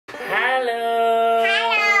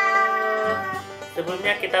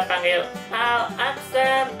Sebelumnya kita panggil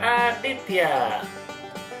Aditya.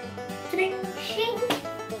 Cring.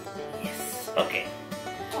 Yes, oke.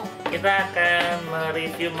 Kita akan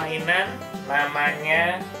mereview mainan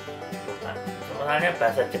namanya, sebenarnya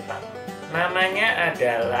bahasa Jepang. Namanya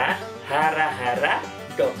adalah Hara,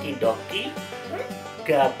 Doki,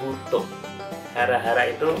 Gabuto. Hara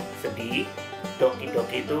itu sedih, Doki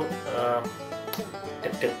itu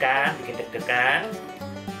deg-degan, bikin deg-degan.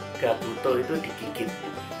 Gabuto itu digigit.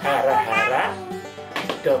 Hara,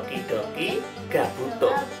 Doki,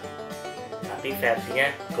 Gabuto. Tapi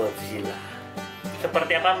versinya Godzilla.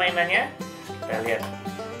 Seperti apa mainannya? Kita lihat.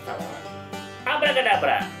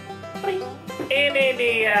 Abrakadabra. Ini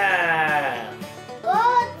dia.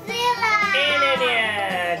 Godzilla. Ini dia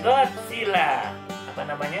Godzilla. Apa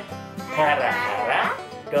namanya? Hara,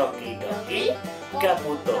 Doki,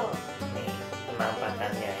 Gabuto. Nih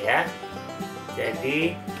penampakannya ya.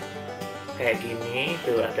 Jadi kayak gini,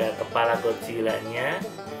 tuh ada kepala Godzilla-nya.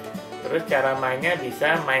 Terus cara mainnya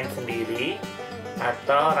bisa main sendiri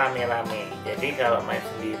atau rame-rame. Jadi kalau main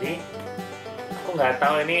sendiri, aku nggak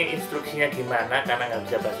tahu ini instruksinya gimana karena nggak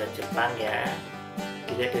bisa bahasa Jepang ya.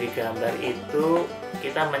 Dilihat dari gambar itu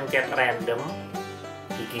kita mencet random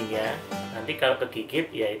giginya. Nanti kalau kegigit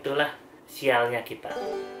ya itulah sialnya kita.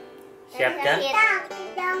 Siap kan?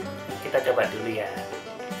 Kita coba dulu ya.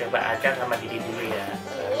 Coba Aca sama Didi dulu ya.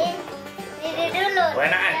 Didi dulu.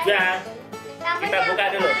 Enak aja. Kita buka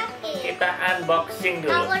dulu. Kita unboxing dulu.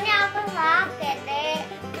 Takutnya aku sakit, Dek.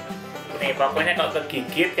 Nih pokoknya kalau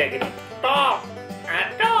kegigit kayak gini. Tok.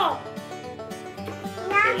 Aduh.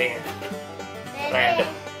 Pilih random.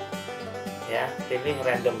 Ya, pilih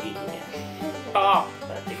random giginya. Tok.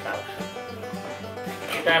 Berarti kalah.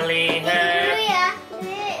 Kita lihat. Dulu ya.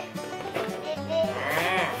 Didi.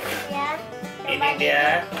 Ya. Ini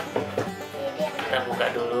dia. Kita buka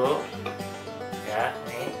dulu. Ya,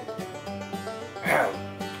 nih.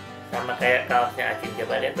 Sama kayak kaosnya Acin,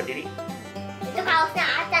 coba lihat berdiri. Itu kaosnya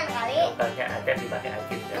Acan kali. Kaosnya Acin dipakai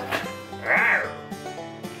Acin.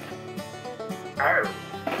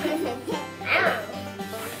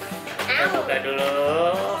 Kita buka dulu,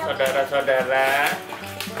 saudara-saudara.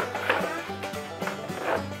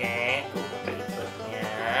 Oke,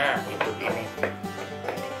 berikutnya itu ini.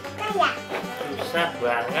 Susah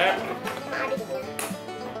banget.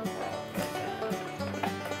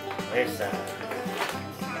 Bisa.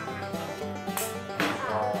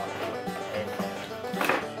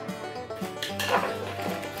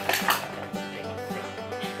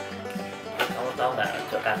 Kamu tahu nggak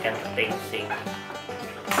cok kakek peting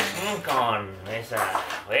kon bisa.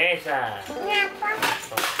 Oh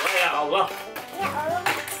ya Allah. Ya Allah.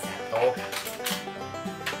 Tuh.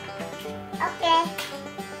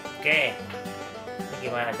 Oke. Ini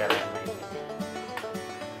gimana caranya main?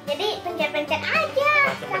 Jadi pencet-pencet aja.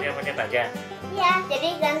 Langsung pencet aja. Iya, jadi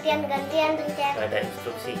gantian-gantian pencet. Ada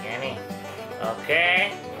instruksinya nih.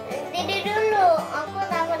 Oke. Didi dulu, aku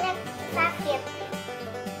takutnya sakit.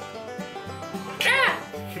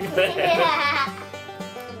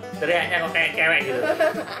 Teriaknya kok kayak cewek gitu.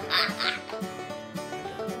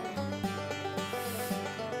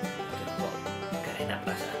 Kok gak enak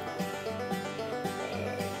perasaan.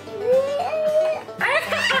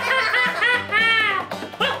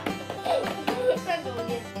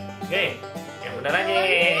 Oke, yang bener aja.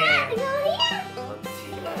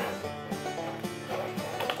 Godzilla.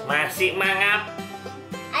 Masih mangap.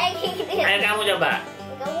 Ayo kamu coba.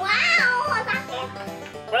 Wow, sakit.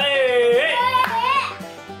 Hei.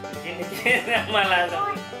 Ini malah.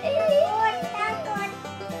 Takut.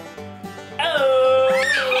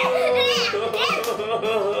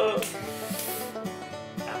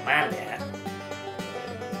 Aman ya.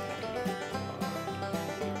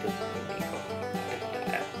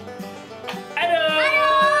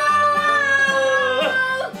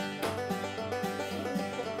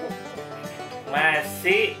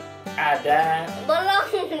 Masih ada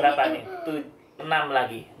berapa nih? 6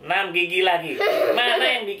 lagi. 6 gigi lagi. Mana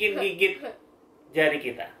yang bikin gigit jari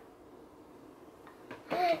kita?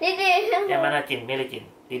 Didi. Yang mana, Cin? Milih, Cin.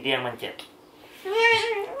 Didi yang mencet.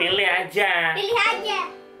 Pilih aja. Pilih aja.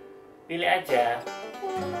 Pilih aja.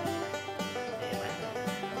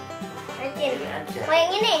 Acin. Pilih aja. Oh,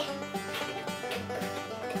 yang ini.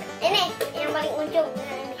 Ini yang paling ujung.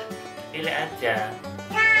 Nah, ini. Pilih aja.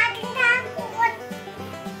 Takut.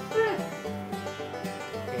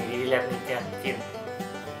 Lihat nih, Cin.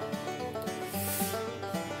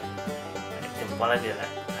 Jempol aja lah.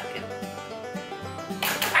 Sakit.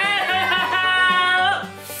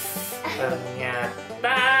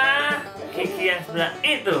 Ternyata gigi yang sebelah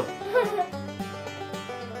itu.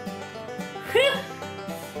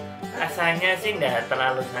 Rasa rasanya sih nggak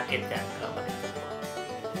terlalu sakit kan kalau pakai jempol.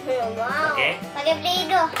 Mau. Oke. Pakai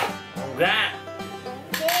Play-Doh. Enggak.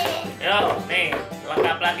 Yo, nih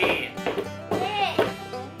lengkap lagi. Sakit.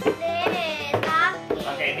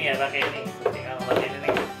 Pakai ini ya, pakai ini. Ini kamu pakai ini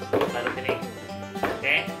nih. Baru ini.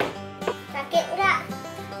 Oke. Sakit enggak?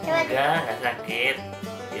 Coba. Enggak sakit.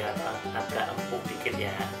 Biar agak empuk dikit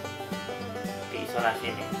ya.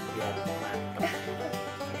 Diisolasi nih, biar mantap.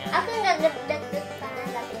 Aku enggak deg-degan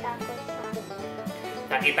tapi takut.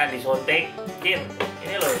 Sakitan disuntik, Jin.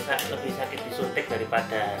 Ini loh lebih sakit disuntik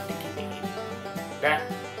daripada digini. Dah.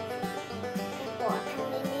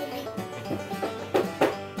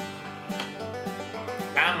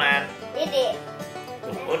 Aman. Didi.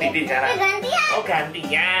 Oh, Didi sekarang. Gantian. Oh,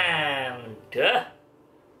 gantian. Duh.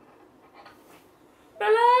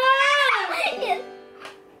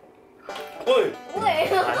 Woi,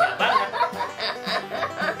 banyak banget.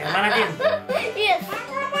 Yang mana, Jin? Yes.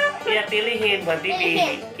 Iya, pilihin buat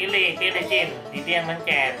Didi. Pilih, Jin. Didi yang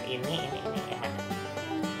mencet. Ini yang mana?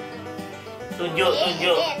 Tunjuk.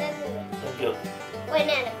 Tunjuk. Oh,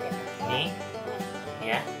 ini ada. Ini,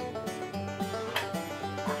 ya.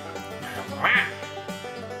 Aman.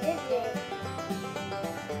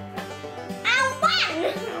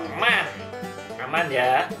 Aman. Aman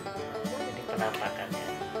ya. Ini penampakannya.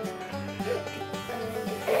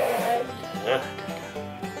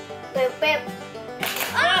 Pep.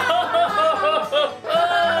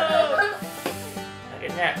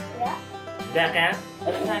 Sakit nggak? Enggak kan?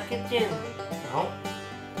 Sakit, Cin. Mau?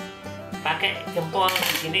 Pakai jempol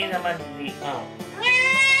di sini sama di mau.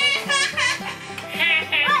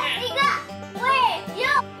 Tiga. Weh,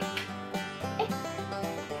 yuk.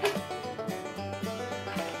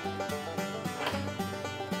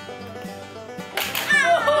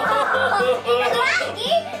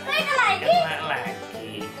 Lagi. Kena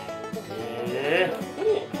lagi.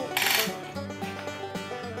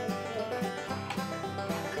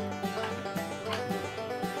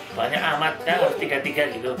 Banyak amat kan, harus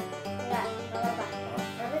 3-3 gitu. Enggak apa-apa.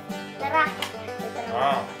 Terah.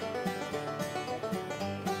 Oh.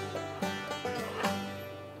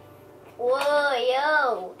 Wow,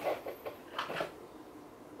 yo.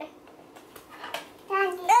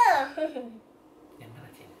 Yang mana,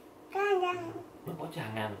 Cin? Jangan. Oh,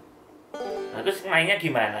 jangan. Nah, terus mainnya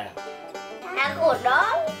gimana? Aku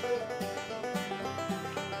dong.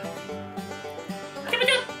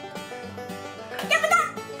 Cepet.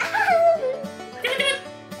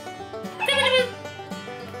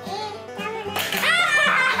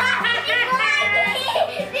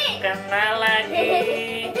 Kena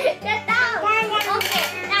lagi. Oke,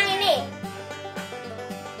 yang ini.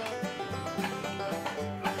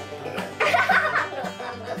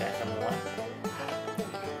 Enggak semua.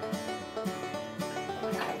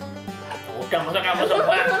 Udah, masa kamu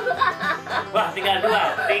semua? Wah, tinggal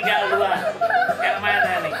dua. Yang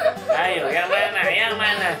mana nih? Ayo, yang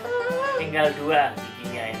mana? Tinggal 2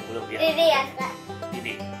 giginya yang belum ya. Didi ya, Kak.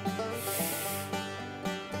 Didi.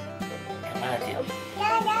 Yang mana, Cin?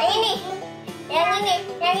 Yang ini. Yang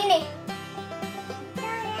ini.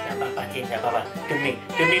 Gak apa-apa, Cin, gak apa-apa. Demi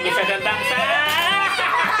nusa dan bangsa.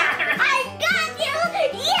 I got you.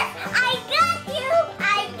 Yes, I got you.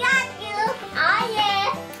 Oh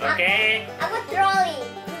yes. Oke. Aku trolling.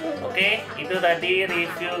 Oke, itu tadi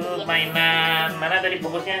review mainan. Mana tadi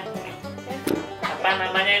bungkusnya? Apa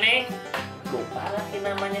namanya ini? Lupa lagi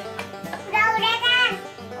namanya. Udah kan?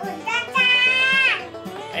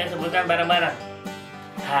 Ayo sebutkan bareng-bareng.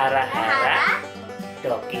 Hara,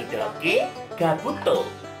 Doki, Gabuto.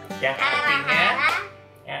 Yang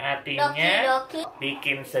artinya Doki.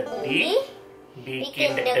 bikin sedih,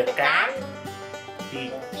 bikin deg-degan,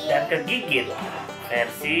 dan kegigit.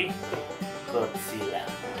 Versi Godzilla.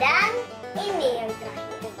 Dan ini yang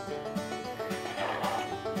terakhir.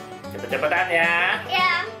 Cepet-cepetan ya.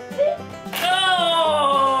 Ya.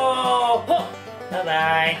 Oh, bye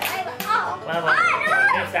bye. Oh. Bye bye.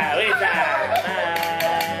 Bisa. Bye.